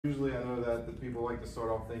Usually I know that the people like to start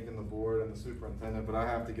off thanking the board and the superintendent, but I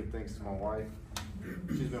have to give thanks to my wife.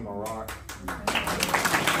 She's been my rock.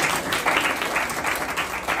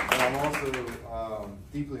 And I'm also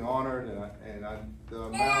deeply honored,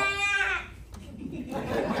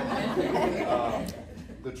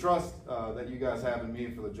 the trust that you guys have in me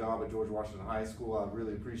for the job at George Washington High School, I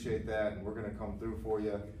really appreciate that, and we're going to come through for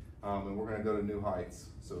you, and we're going to go to new heights.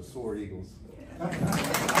 So soar, Eagles.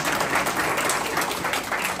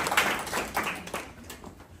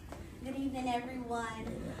 Good evening, everyone.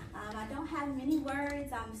 I don't have many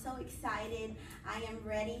words. I'm so excited. I am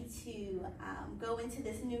ready to go into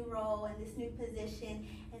this new role and this new position.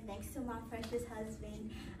 And thanks to my precious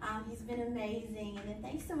husband. He's been amazing. And then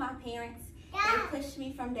thanks to my parents. They pushed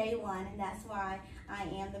me from day one, and that's why I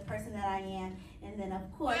am the person that I am. And then,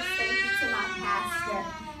 of course, thank you to my pastor,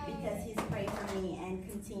 because he's prayed for me and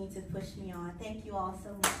continued to push me on. Thank you all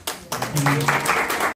so much.